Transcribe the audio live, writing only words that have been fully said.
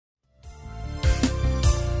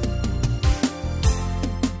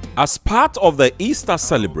As part of the Easter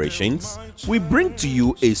celebrations, we bring to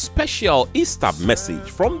you a special Easter message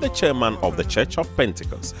from the chairman of the Church of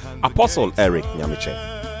Pentecost, Apostle Eric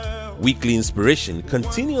Nyamiche. Weekly inspiration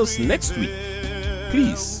continues next week.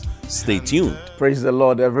 Please stay tuned. Praise the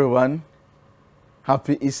Lord, everyone.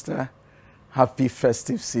 Happy Easter. Happy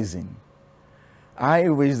festive season. I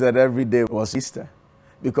wish that every day was Easter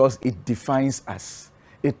because it defines us.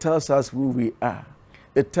 It tells us who we are.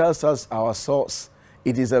 It tells us our source.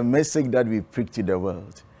 It is a message that we preach to the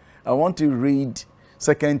world. I want to read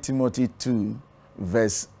 2 Timothy 2,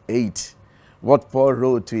 verse 8, what Paul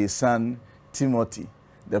wrote to his son Timothy,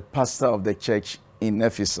 the pastor of the church in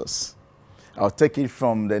Ephesus. I'll take it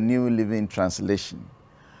from the New Living Translation.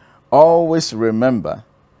 Always remember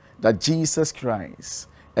that Jesus Christ,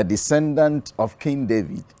 a descendant of King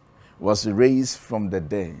David, was raised from the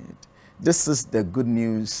dead. This is the good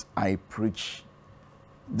news I preach.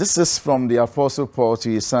 This is from the Apostle Paul to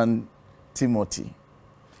his son Timothy.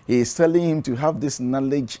 He is telling him to have this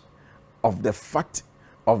knowledge of the fact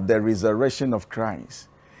of the resurrection of Christ.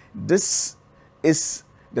 This is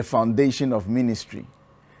the foundation of ministry.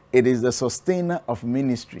 It is the sustainer of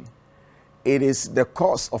ministry. It is the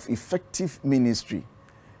cause of effective ministry.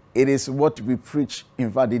 It is what we preach. In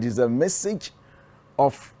fact, it is a message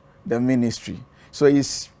of the ministry. So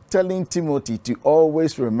he's telling Timothy to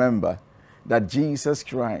always remember that Jesus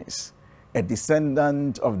Christ, a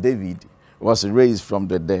descendant of David, was raised from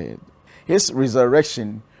the dead. His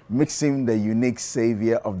resurrection makes him the unique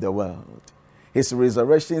savior of the world. His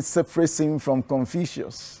resurrection separates him from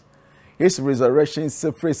Confucius. His resurrection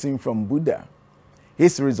separates him from Buddha.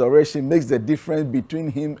 His resurrection makes the difference between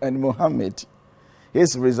him and Muhammad.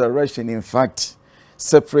 His resurrection, in fact,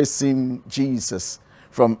 separates him, Jesus,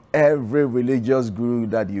 from every religious guru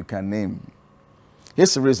that you can name.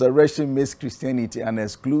 His resurrection makes Christianity an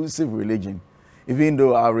exclusive religion, even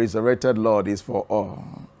though our resurrected Lord is for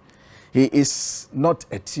all. He is not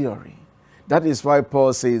a theory. That is why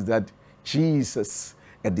Paul says that Jesus,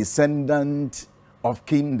 a descendant of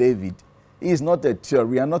King David, is not a theory.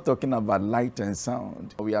 We are not talking about light and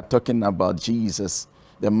sound. We are talking about Jesus,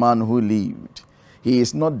 the man who lived. He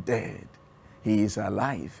is not dead. He is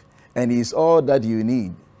alive. And he is all that you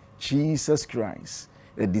need. Jesus Christ,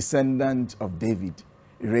 a descendant of David,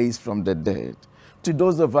 raised from the dead. To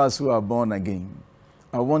those of us who are born again,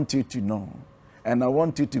 I want you to know, and I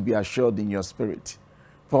want you to be assured in your spirit.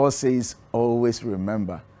 Paul says, always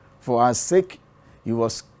remember, for our sake, he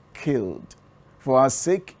was killed. For our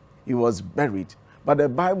sake, he was buried. But the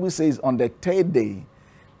Bible says on the third day,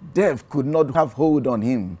 death could not have hold on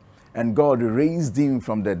him, and God raised him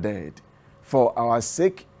from the dead. For our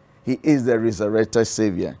sake, he is the resurrected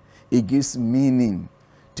Savior. He gives meaning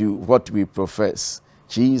to what we profess.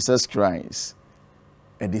 Jesus Christ,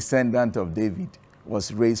 a descendant of David,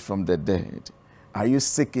 was raised from the dead. Are you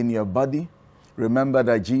sick in your body? Remember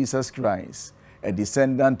that Jesus Christ, a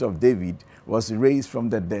descendant of David, was raised from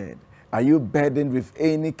the dead. Are you burdened with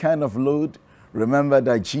any kind of load? Remember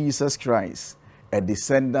that Jesus Christ, a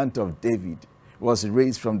descendant of David, was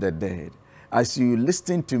raised from the dead. As you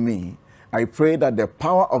listen to me, I pray that the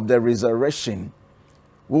power of the resurrection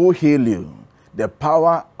will heal you. The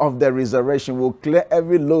power of the resurrection will clear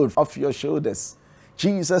every load off your shoulders.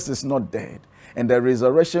 Jesus is not dead, and the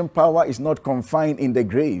resurrection power is not confined in the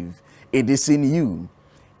grave. It is in you.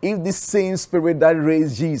 If the same spirit that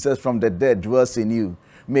raised Jesus from the dead dwells in you,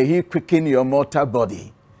 may he quicken your mortal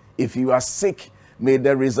body. If you are sick, may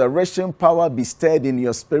the resurrection power be stirred in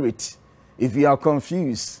your spirit. If you are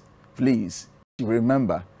confused, please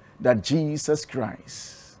remember that Jesus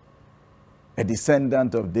Christ, a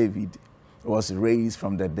descendant of David, was raised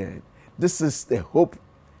from the dead. This is the hope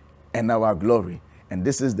and our glory, and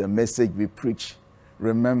this is the message we preach.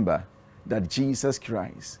 Remember that Jesus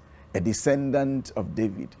Christ, a descendant of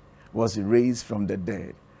David, was raised from the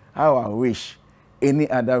dead. How I wish any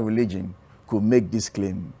other religion could make this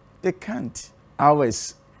claim. They can't.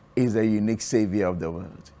 Ours is the unique Savior of the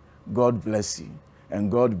world. God bless you, and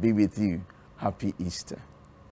God be with you. Happy Easter.